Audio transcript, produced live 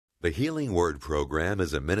The Healing Word program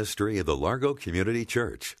is a ministry of the Largo Community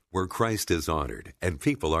Church, where Christ is honored and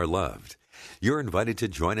people are loved. You're invited to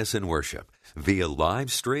join us in worship via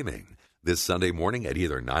live streaming this Sunday morning at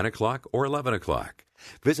either 9 o'clock or 11 o'clock.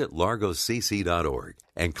 Visit largocc.org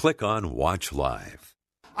and click on Watch Live.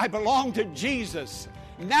 I belong to Jesus.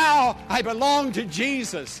 Now I belong to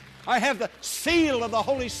Jesus. I have the seal of the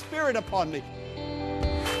Holy Spirit upon me.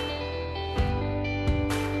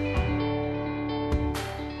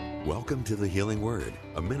 Welcome to the Healing Word,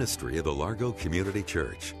 a ministry of the Largo Community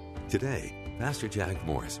Church. Today, Pastor Jack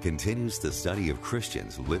Morse continues the study of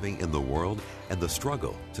Christians living in the world and the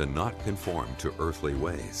struggle to not conform to earthly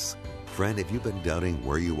ways. Friend, if you've been doubting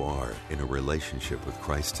where you are in a relationship with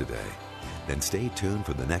Christ today, then stay tuned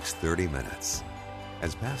for the next 30 minutes.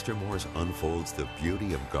 As Pastor Morse unfolds the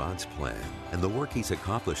beauty of God's plan and the work He's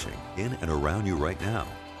accomplishing in and around you right now,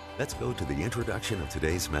 let's go to the introduction of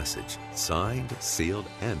today's message, signed, sealed,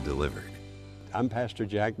 and delivered. I'm Pastor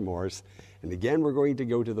Jack Morse, and again we're going to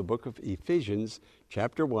go to the book of Ephesians,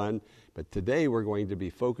 chapter 1, but today we're going to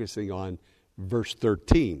be focusing on verse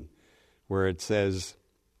 13, where it says,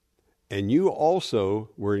 "And you also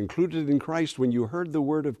were included in Christ when you heard the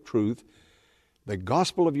word of truth, the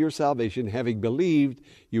gospel of your salvation. Having believed,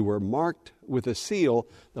 you were marked with a seal,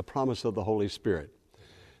 the promise of the Holy Spirit."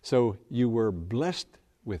 So you were blessed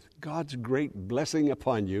with God's great blessing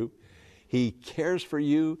upon you. He cares for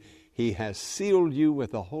you. He has sealed you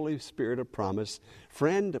with the Holy Spirit of promise.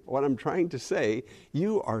 Friend, what I'm trying to say,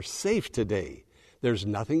 you are safe today. There's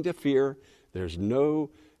nothing to fear. There's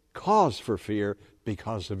no cause for fear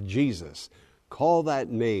because of Jesus. Call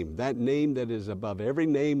that name. That name that is above every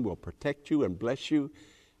name will protect you and bless you.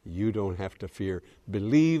 You don't have to fear.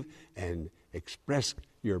 Believe and express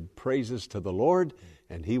your praises to the Lord,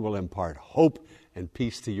 and He will impart hope and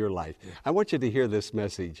peace to your life. I want you to hear this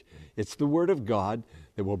message. It's the Word of God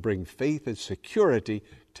that will bring faith and security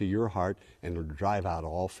to your heart and will drive out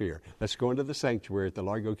all fear. Let's go into the sanctuary at the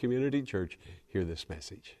Largo Community Church. Hear this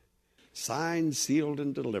message. Signed, sealed,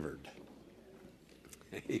 and delivered.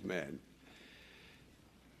 Amen.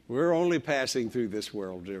 We're only passing through this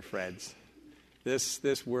world, dear friends.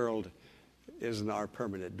 This world isn't our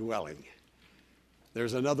permanent dwelling.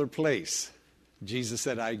 There's another place. Jesus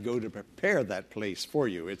said, "I go to prepare that place for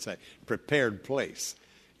you." It's a prepared place.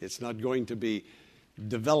 It's not going to be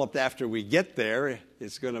developed after we get there.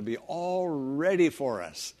 It's going to be all ready for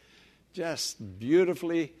us. Just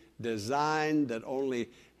beautifully designed that only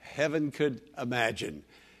heaven could imagine.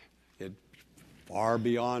 It's far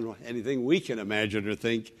beyond anything we can imagine or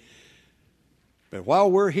think. But while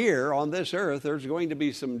we're here on this earth, there's going to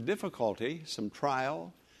be some difficulty, some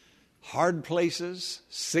trial, hard places,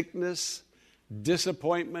 sickness,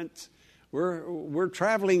 disappointment. We're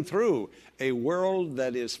traveling through a world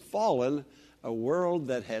that is fallen, a world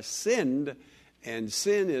that has sinned, and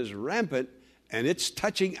sin is rampant, and it's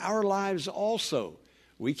touching our lives also.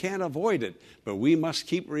 We can't avoid it, but we must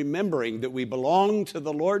keep remembering that we belong to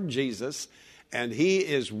the Lord Jesus, and He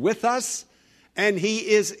is with us, and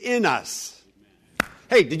He is in us.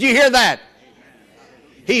 Hey, did you hear that?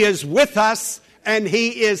 He is with us, and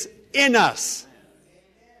He is in us.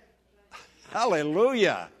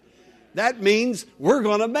 Hallelujah. That means we're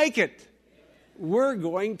going to make it. We're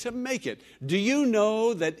going to make it. Do you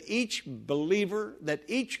know that each believer, that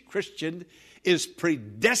each Christian is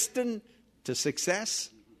predestined to success?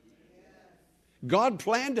 God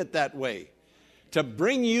planned it that way, to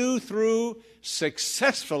bring you through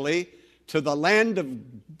successfully to the land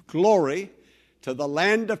of glory, to the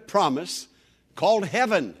land of promise called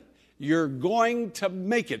heaven. You're going to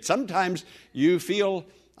make it. Sometimes you feel,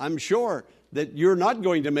 I'm sure, that you're not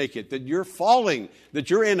going to make it, that you're falling, that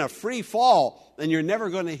you're in a free fall, and you're never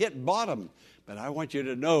going to hit bottom. But I want you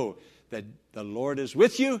to know that the Lord is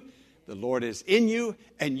with you, the Lord is in you,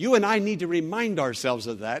 and you and I need to remind ourselves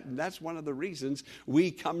of that. And that's one of the reasons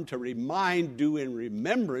we come to remind, do in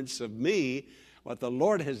remembrance of me, what the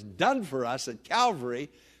Lord has done for us at Calvary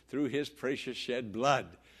through His precious shed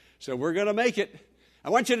blood. So we're going to make it. I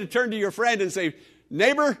want you to turn to your friend and say,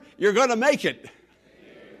 "Neighbor, you're going to make it."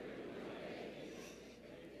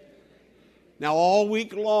 Now, all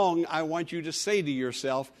week long, I want you to say to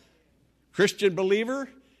yourself, Christian believer,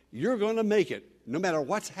 you're going to make it. No matter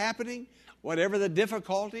what's happening, whatever the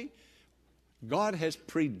difficulty, God has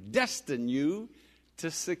predestined you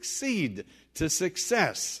to succeed, to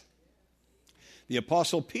success. The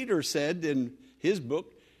Apostle Peter said in his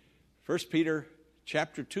book, 1 Peter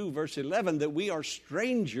chapter 2, verse 11, that we are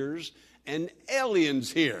strangers and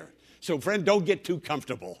aliens here. So, friend, don't get too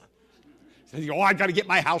comfortable. Oh, I got to get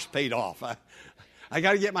my house paid off. I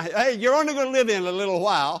got to get hey, you're only going to live in a little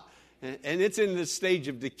while. And it's in the stage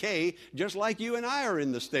of decay, just like you and I are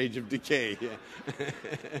in the stage of decay.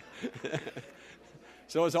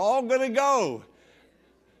 So it's all going to go.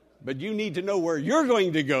 But you need to know where you're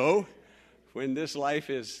going to go when this life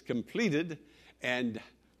is completed and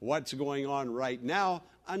what's going on right now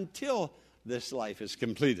until this life is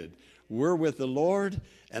completed. We're with the Lord,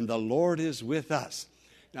 and the Lord is with us.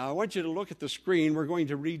 Now, I want you to look at the screen. We're going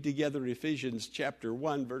to read together Ephesians chapter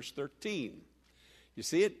 1, verse 13. You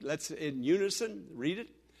see it? Let's in unison read it.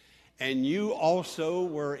 And you also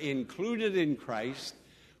were included in Christ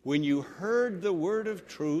when you heard the word of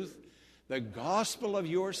truth, the gospel of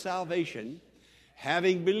your salvation.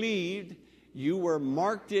 Having believed, you were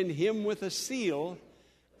marked in him with a seal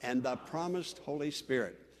and the promised Holy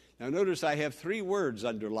Spirit. Now notice I have 3 words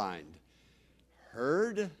underlined.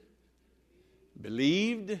 Heard,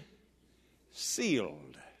 believed,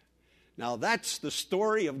 sealed. Now that's the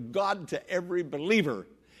story of God to every believer.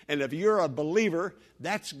 And if you're a believer,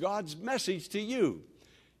 that's God's message to you.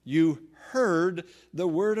 You heard the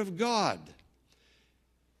word of God,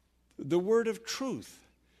 the word of truth.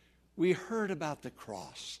 We heard about the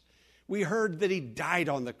cross. We heard that he died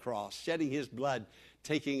on the cross, shedding his blood,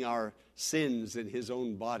 taking our sins in his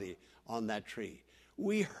own body on that tree.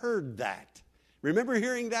 We heard that. Remember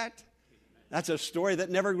hearing that? That's a story that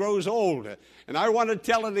never grows old. And I want to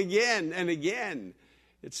tell it again and again.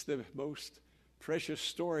 It's the most precious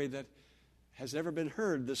story that has ever been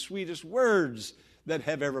heard, the sweetest words that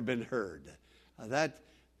have ever been heard. That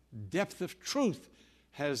depth of truth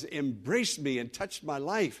has embraced me and touched my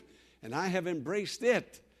life, and I have embraced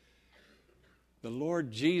it. The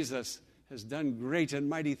Lord Jesus has done great and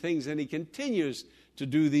mighty things, and he continues to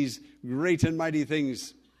do these great and mighty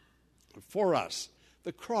things for us.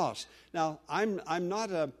 The cross. Now, I'm not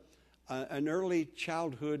an early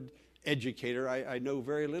childhood educator. I know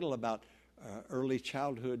very little about early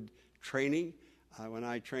childhood training. When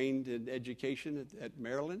I trained in education at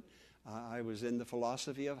Maryland, I was in the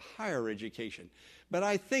philosophy of higher education. But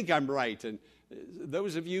I think I'm right. And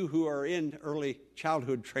those of you who are in early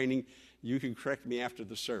childhood training, you can correct me after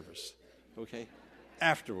the service, okay?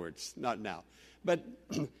 Afterwards, not now. But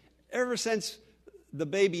ever since the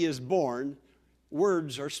baby is born,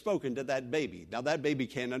 words are spoken to that baby. Now, that baby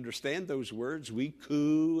can't understand those words. We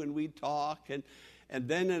coo and we talk. And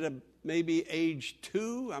then at maybe age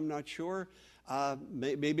 2, I'm not sure,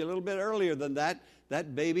 maybe a little bit earlier than that,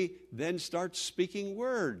 that baby then starts speaking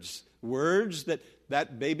words. Words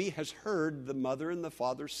that baby has heard the mother and the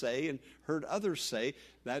father say and heard others say.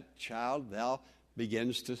 That child now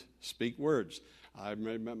begins to speak words. I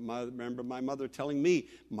remember my mother telling me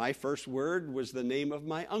my first word was the name of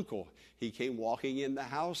my uncle. He came walking in the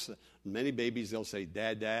house. Many babies, they'll say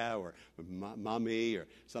Dada or Mommy or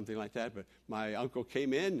something like that. But my uncle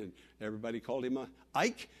came in and everybody called him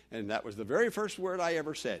Ike. And that was the very first word I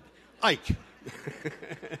ever said. Ike.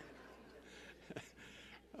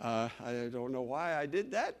 I don't know why I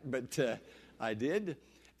did that, but I did.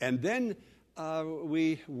 And then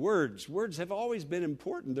words have always been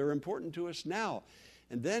important. They're important to us now.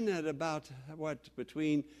 And then at about,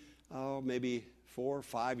 between maybe 4 or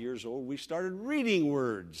 5 years old, we started reading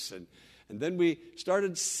words. And then we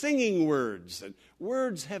started singing words. And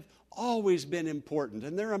words have always been important.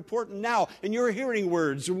 And they're important now. And you're hearing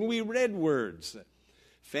words when we read words.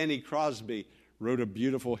 Fanny Crosby wrote a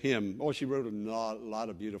beautiful hymn. Oh, she wrote a lot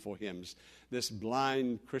of beautiful hymns. This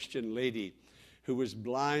blind Christian lady who was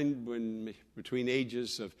blind between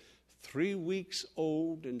ages of 3 weeks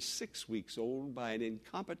old and 6 weeks old by an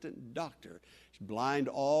incompetent doctor. She's blind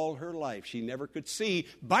all her life. She never could see,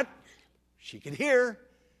 but she could hear,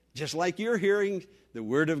 just like you're hearing the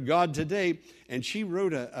Word of God today. And she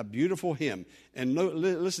wrote a beautiful hymn. And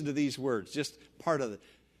listen to these words, just part of it.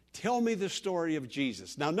 Tell me the story of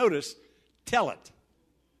Jesus. Now notice, tell it.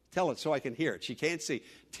 Tell it so I can hear it. She can't see.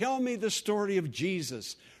 Tell me the story of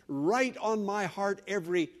Jesus. Write on my heart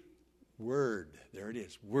every word. There it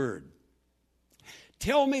is, word.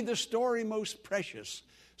 Tell me the story most precious,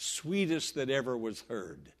 sweetest that ever was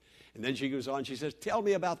heard. And then she goes on, she says, tell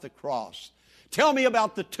me about the cross. Tell me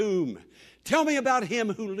about the tomb. Tell me about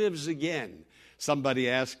him who lives again. Somebody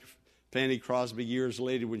asked Fanny Crosby years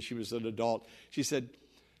later when she was an adult, she said,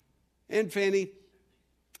 Aunt Fanny,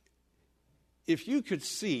 if you could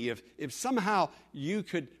see, if somehow you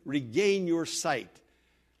could regain your sight,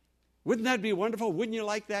 wouldn't that be wonderful? Wouldn't you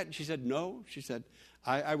like that? And she said, no. She said,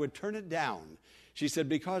 I would turn it down. She said,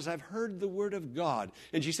 because I've heard the word of God.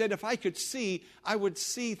 And she said, if I could see, I would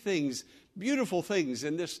see things, beautiful things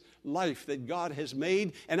in this life that God has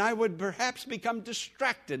made, and I would perhaps become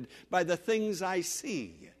distracted by the things I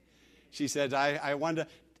see. She said, I want to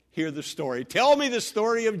hear the story. Tell me the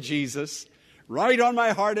story of Jesus. Write on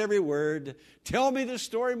my heart every word. Tell me the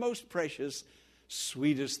story most precious,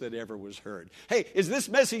 sweetest that ever was heard. Hey, is this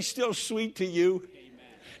message still sweet to you? Amen.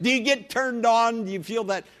 Do you get turned on? Do you feel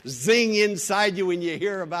that zing inside you when you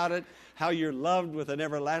hear about it? How you're loved with an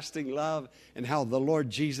everlasting love and how the Lord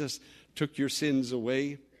Jesus took your sins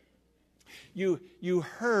away? You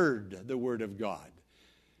heard the word of God.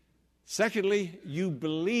 Secondly, you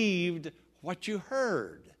believed what you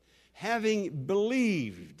heard. Having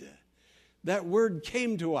believed, that word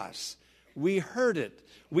came to us. We heard it.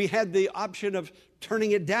 We had the option of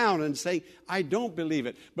turning it down and saying, I don't believe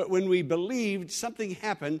it. But when we believed, something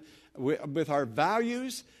happened with our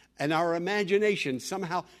values and our imagination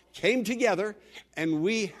somehow came together, and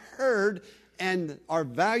we heard, and our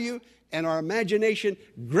value and our imagination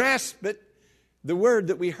grasped it, the word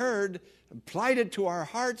that we heard, applied it to our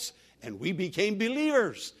hearts, and we became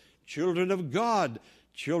believers, children of God,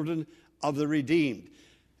 children of the redeemed.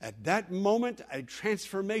 At that moment, a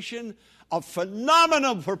transformation of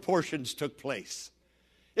phenomenal proportions took place.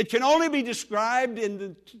 It can only be described in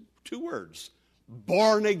the two words,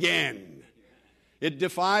 born again. It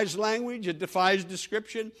defies language. It defies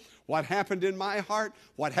description. What happened in my heart,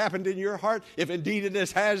 what happened in your heart, if indeed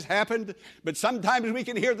it has happened. But sometimes we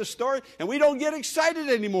can hear the story and we don't get excited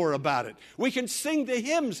anymore about it. We can sing the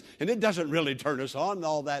hymns and it doesn't really turn us on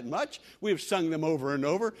all that much. We've sung them over and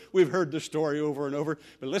over. We've heard the story over and over.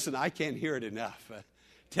 But listen, I can't hear it enough.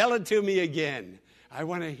 Tell it to me again. I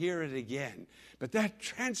want to hear it again. But that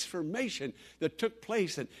transformation that took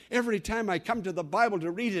place, and every time I come to the Bible to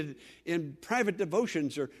read it in private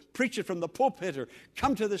devotions or preach it from the pulpit or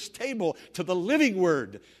come to this table, to the living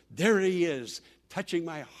word, there he is, touching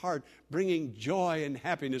my heart, bringing joy and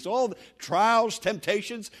happiness. All the trials,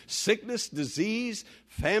 temptations, sickness, disease,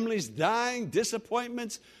 families dying,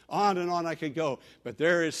 disappointments, on and on I could go. But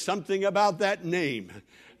there is something about that name,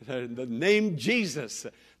 the name Jesus,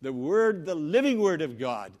 the word, the living word of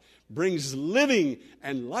God, brings living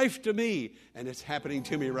and life to me, and it's happening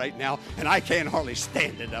to me right now, and I can't hardly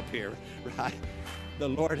stand it up here, right? The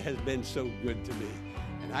Lord has been so good to me,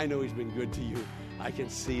 and I know he's been good to you. I can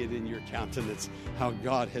see it in your countenance, how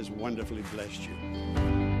God has wonderfully blessed you.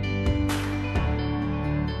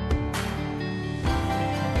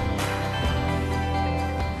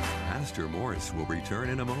 Pastor Morris will return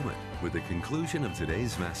in a moment with the conclusion of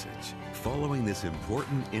today's message, following this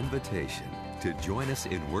important invitation to join us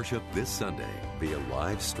in worship this Sunday via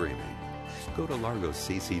live streaming. Go to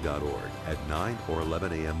largocc.org at 9 or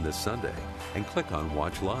 11 a.m. this Sunday and click on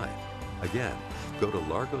Watch Live. Again, go to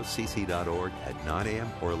largocc.org at 9 a.m.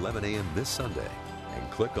 or 11 a.m. this Sunday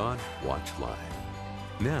and click on Watch Live.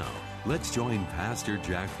 Now, let's join Pastor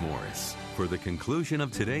Jack Morris for the conclusion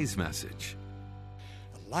of today's message.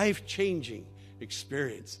 A life-changing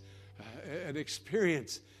experience, an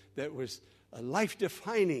experience that was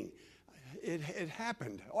life-defining. It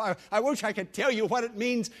happened. Oh, I wish I could tell you what it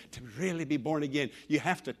means to really be born again. You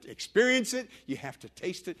have to experience it. You have to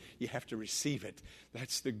taste it. You have to receive it.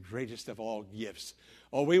 That's the greatest of all gifts.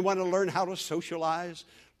 Oh, we want to learn how to socialize.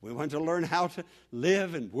 We want to learn how to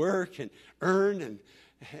live and work and earn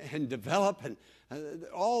and develop. And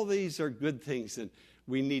all these are good things, and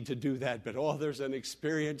we need to do that. But there's an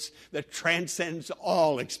experience that transcends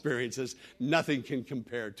all experiences. Nothing can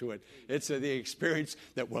compare to it. It's the experience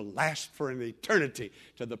that will last for an eternity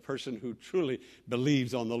to the person who truly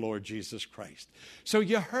believes on the Lord Jesus Christ. So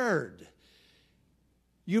you heard.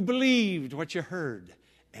 You believed what you heard.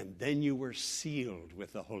 And then you were sealed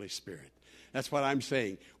with the Holy Spirit. That's what I'm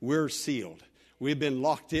saying. We're sealed. We've been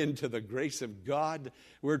locked into the grace of God.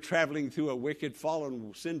 We're traveling through a wicked,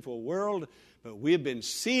 fallen, sinful world. But we've been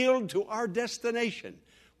sealed to our destination,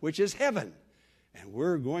 which is heaven. And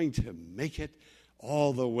we're going to make it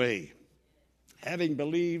all the way. Having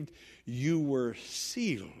believed, you were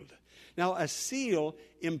sealed. Now, a seal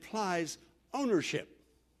implies ownership.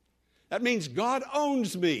 That means God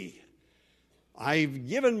owns me. I've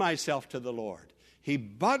given myself to the Lord. He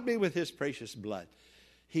bought me with his precious blood.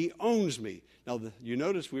 He owns me. Now, you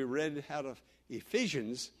notice we read out of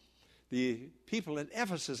Ephesians, the people at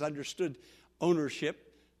Ephesus understood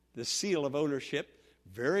ownership, the seal of ownership,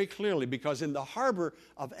 very clearly, because in the harbor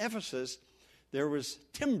of Ephesus, there was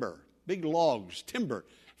timber, big logs, timber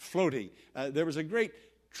floating. There was a great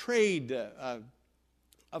trade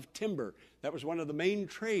of timber. That was one of the main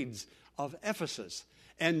trades of Ephesus.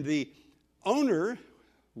 And the owner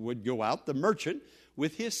would go out, the merchant,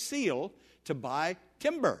 with his seal to buy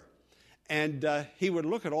timber. And he would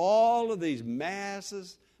look at all of these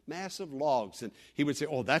massive logs, and he would say,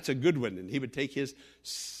 oh, that's a good one. And he would take his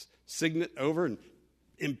signet over and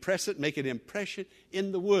impress it, make an impression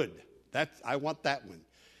in the wood. I want that one.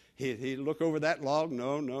 He'd look over that log.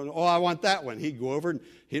 No. Oh, I want that one. He'd go over and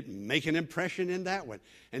he'd make an impression in that one.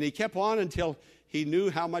 And he kept on until he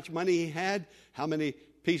knew how much money he had, how many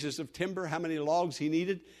pieces of timber, how many logs he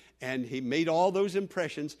needed. And he made all those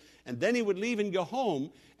impressions. And then he would leave and go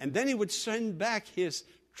home. And then he would send back his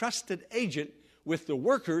trusted agent with the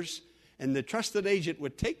workers. And the trusted agent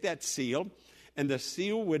would take that seal, and the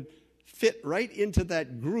seal would fit right into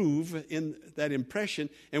that groove in that impression.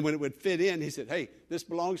 And when it would fit in, he said, hey, this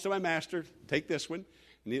belongs to my master. Take this one.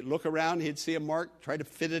 And he'd look around. He'd see a mark, try to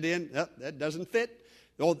fit it in. Oh, that doesn't fit.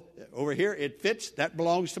 Oh, over here, it fits. That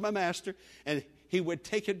belongs to my master. And he would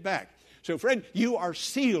take it back. So, friend, you are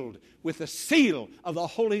sealed with the seal of the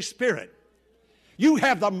Holy Spirit. You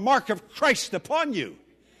have the mark of Christ upon you.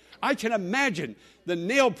 I can imagine the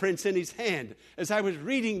nail prints in his hand. As I was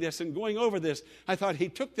reading this and going over this, I thought he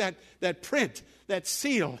took that print, that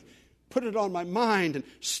seal, put it on my mind and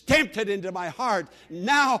stamped it into my heart.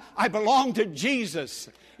 Now I belong to Jesus.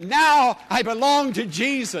 Now I belong to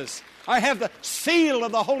Jesus. I have the seal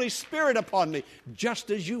of the Holy Spirit upon me,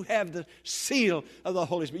 just as you have the seal of the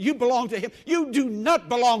Holy Spirit. You belong to Him. You do not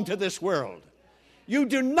belong to this world. You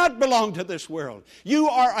do not belong to this world. You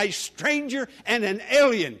are a stranger and an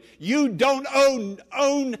alien. You don't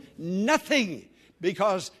own nothing,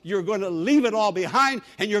 because you're going to leave it all behind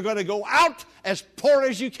and you're going to go out as poor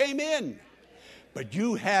as you came in. But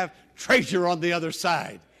you have treasure on the other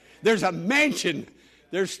side. There's a mansion.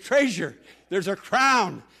 There's treasure. There's a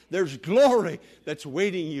crown. There's glory that's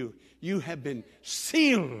waiting you. You have been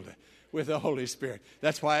sealed with the Holy Spirit.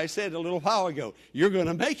 That's why I said a little while ago, you're going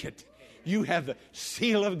to make it. You have the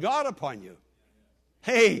seal of God upon you.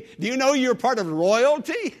 Hey, do you know you're part of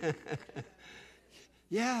royalty?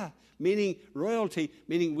 Yeah, meaning royalty,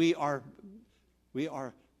 meaning we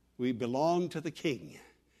belong to the King.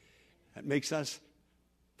 That makes us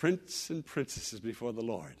prince and princesses before the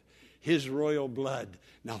Lord. His royal blood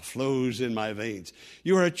now flows in my veins.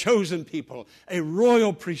 You are a chosen people, a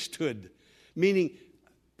royal priesthood, meaning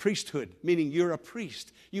you're a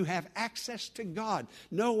priest. You have access to God.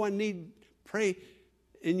 No one need pray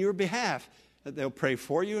in your behalf. They'll pray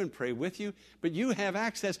for you and pray with you, but you have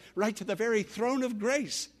access right to the very throne of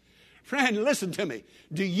grace. Friend, listen to me.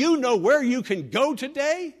 Do you know where you can go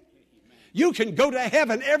today? You can go to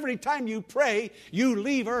heaven every time you pray. You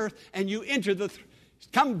leave earth and you enter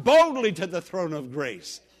come boldly to the throne of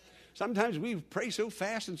grace. Sometimes we pray so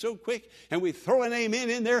fast and so quick, and we throw an amen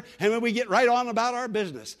in there, and then we get right on about our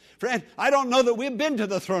business. Friend, I don't know that we've been to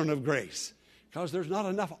the throne of grace, because there's not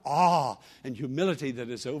enough awe and humility that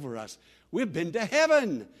is over us. We've been to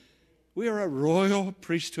heaven. We are a royal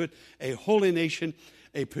priesthood, a holy nation,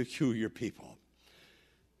 a peculiar people.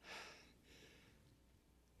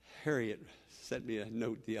 Harriet sent me a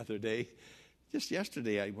note the other day. Just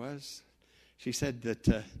yesterday She said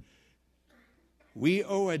that we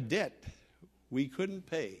owe a debt we couldn't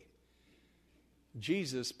pay.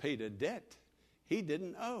 Jesus paid a debt He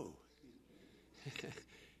didn't owe.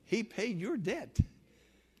 He paid your debt.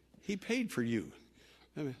 He paid for you.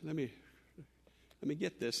 Let me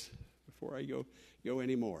get this before I go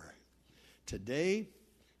any more. Today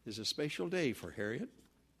is a special day for Harriet.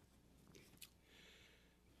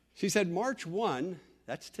 She said March 1,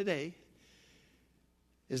 that's today,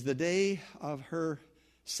 is the day of her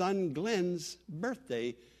son Glenn's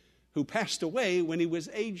birthday, who passed away when he was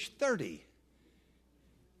age 30.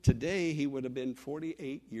 Today he would have been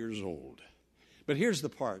 48 years old. But here's the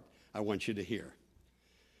part I want you to hear.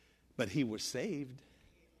 But he was saved.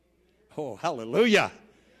 Oh, hallelujah.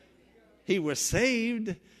 He was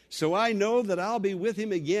saved, so I know that I'll be with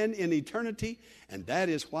him again in eternity, and that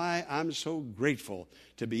is why I'm so grateful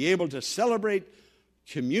to be able to celebrate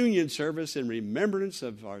communion service in remembrance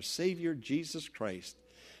of our Savior Jesus Christ,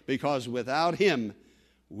 because without him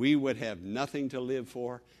we would have nothing to live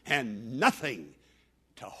for and nothing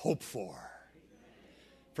to hope for.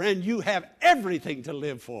 Friend, you have everything to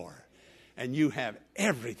live for, and you have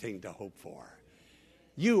everything to hope for.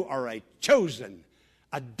 You are a chosen,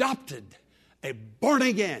 adopted, a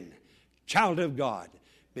born-again child of God,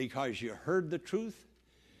 because you heard the truth,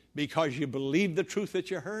 because you believed the truth that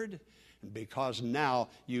you heard, and because now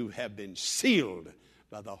you have been sealed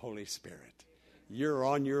by the Holy Spirit. You're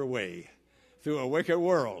on your way through a wicked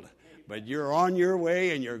world, but you're on your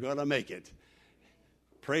way and you're going to make it.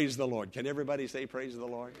 Praise the Lord. Can everybody say praise the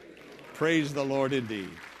Lord? Praise the Lord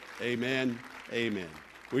indeed. Amen. Amen.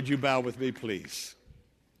 Would you bow with me, please?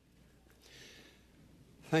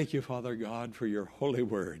 Thank you, Father God, for your holy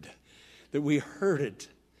word, that we heard it.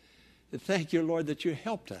 And thank you, Lord, that you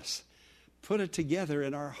helped us put it together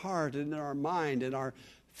in our heart and in our mind, in our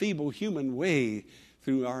feeble human way,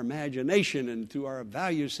 through our imagination and through our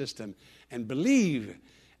value system, and believe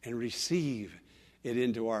and receive it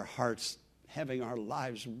into our hearts, having our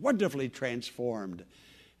lives wonderfully transformed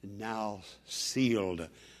and now sealed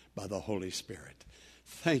by the Holy Spirit.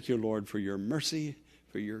 Thank you, Lord, for your mercy,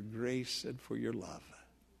 for your grace, and for your love.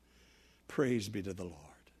 Praise be to the Lord.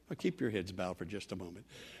 Now keep your heads bowed for just a moment.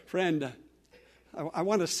 Friend, I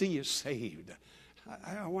want to see you saved.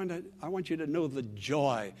 I want you to know the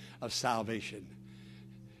joy of salvation.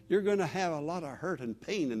 You're going to have a lot of hurt and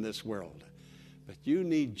pain in this world, but you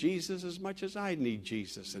need Jesus as much as I need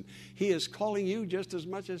Jesus, and he is calling you just as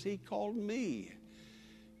much as he called me.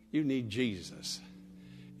 You need Jesus.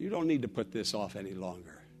 You don't need to put this off any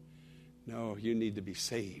longer. No, you need to be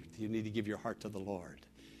saved. You need to give your heart to the Lord.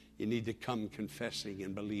 You need to come confessing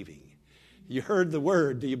and believing. You heard the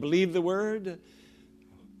word. Do you believe the word?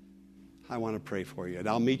 I want to pray for you, and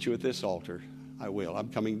I'll meet you at this altar. I will. I'm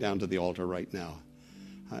coming down to the altar right now.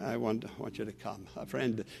 I want you to come.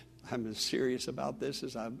 Friend, I'm as serious about this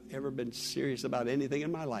as I've ever been serious about anything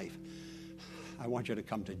in my life. I want you to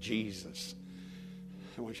come to Jesus.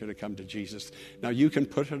 I want you to come to Jesus. Now, you can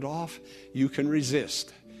put it off. You can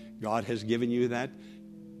resist. God has given you that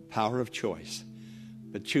power of choice.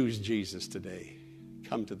 But choose Jesus today.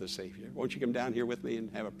 Come to the Savior. Won't you come down here with me and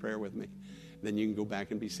have a prayer with me? Then you can go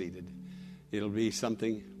back and be seated. It'll be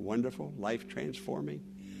something wonderful, life-transforming.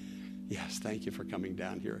 Yes, thank you for coming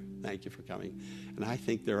down here. Thank you for coming. And I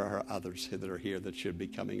think there are others that are here that should be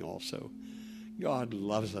coming also. God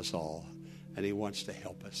loves us all, and he wants to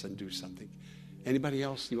help us and do something. Anybody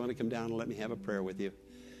else, you want to come down and let me have a prayer with you?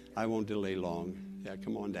 I won't delay long. Yeah,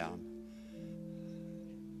 come on down.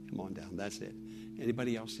 Come on down. That's it.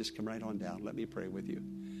 Anybody else, just come right on down. Let me pray with you.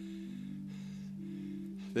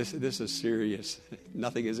 This is serious.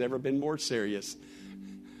 Nothing has ever been more serious.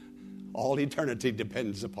 All eternity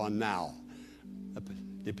depends upon now.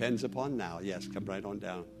 Depends upon now. Yes, come right on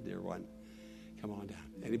down, dear one. Come on down.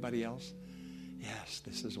 Anybody else? Yes,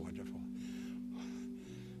 this is wonderful.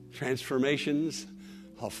 Transformations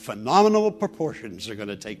of phenomenal proportions are going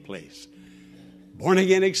to take place.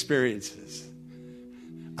 Born-again experiences.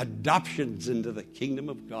 Adoptions into the kingdom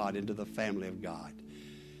of God, into the family of God.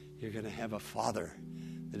 You're going to have a Father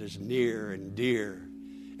that is near and dear.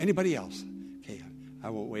 Anybody else? Okay, I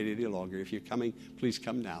won't wait any longer. If you're coming, please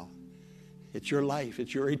come now. It's your life.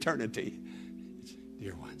 It's your eternity.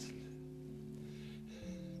 Dear ones.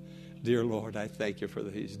 Dear Lord, I thank you for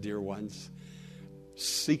these dear ones.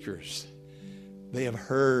 Seekers. They have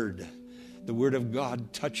heard. The Word of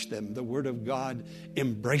God touched them. The Word of God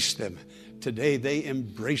embraced them. Today they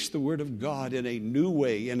embrace the Word of God in a new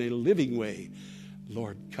way, in a living way.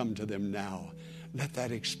 Lord, come to them now. Let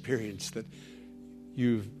that experience that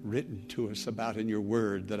you've written to us about in your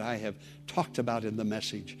word, that I have talked about in the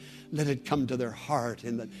message, let it come to their heart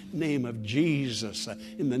in the name of Jesus.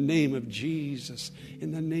 In the name of Jesus.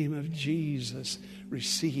 In the name of Jesus.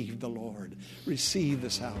 Receive the Lord. Receive the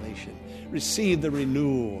salvation. Receive the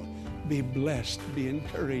renewal. Be blessed. Be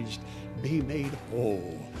encouraged. Be made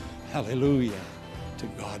whole. Hallelujah. To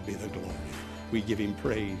God be the glory. We give him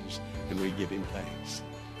praise and we give him thanks.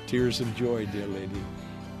 Tears of joy, dear lady.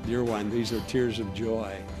 Dear one, these are tears of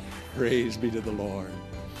joy. Praise be to the Lord.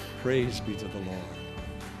 Praise be to the Lord.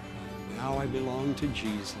 Now I belong to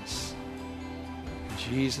Jesus.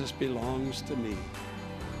 Jesus belongs to me.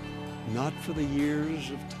 Not for the years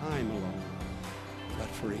of time alone, but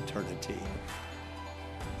for eternity.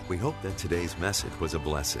 We hope that today's message was a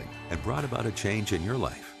blessing and brought about a change in your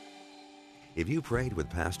life. If you prayed with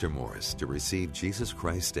Pastor Morris to receive Jesus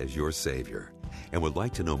Christ as your Savior and would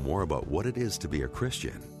like to know more about what it is to be a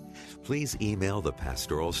Christian, please email the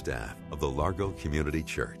pastoral staff of the Largo Community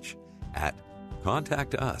Church at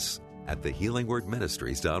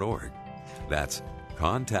contactus@thehealingwordministries.org. That's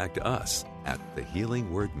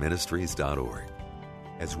contactus@thehealingwordministries.org.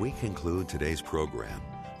 As we conclude today's program,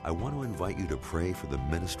 I want to invite you to pray for the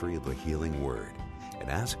ministry of the Healing Word and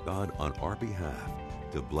ask God on our behalf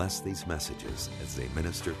to bless these messages as they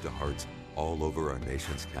minister to hearts all over our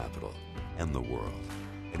nation's capital and the world.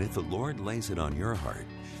 And if the Lord lays it on your heart,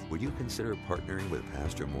 would you consider partnering with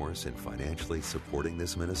Pastor Morris in financially supporting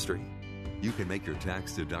this ministry? You can make your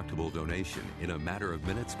tax-deductible donation in a matter of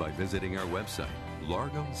minutes by visiting our website,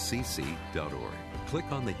 largocc.org.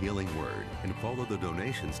 Click on the Healing Word and follow the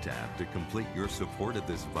Donations tab to complete your support of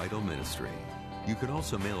this vital ministry. You can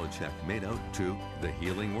also mail a check made out to The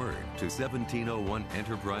Healing Word to 1701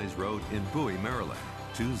 Enterprise Road in Bowie, Maryland,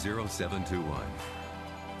 20721.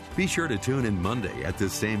 Be sure to tune in Monday at the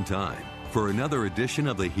same time for another edition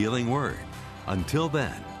of The Healing Word. Until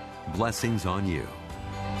then, Blessings on you.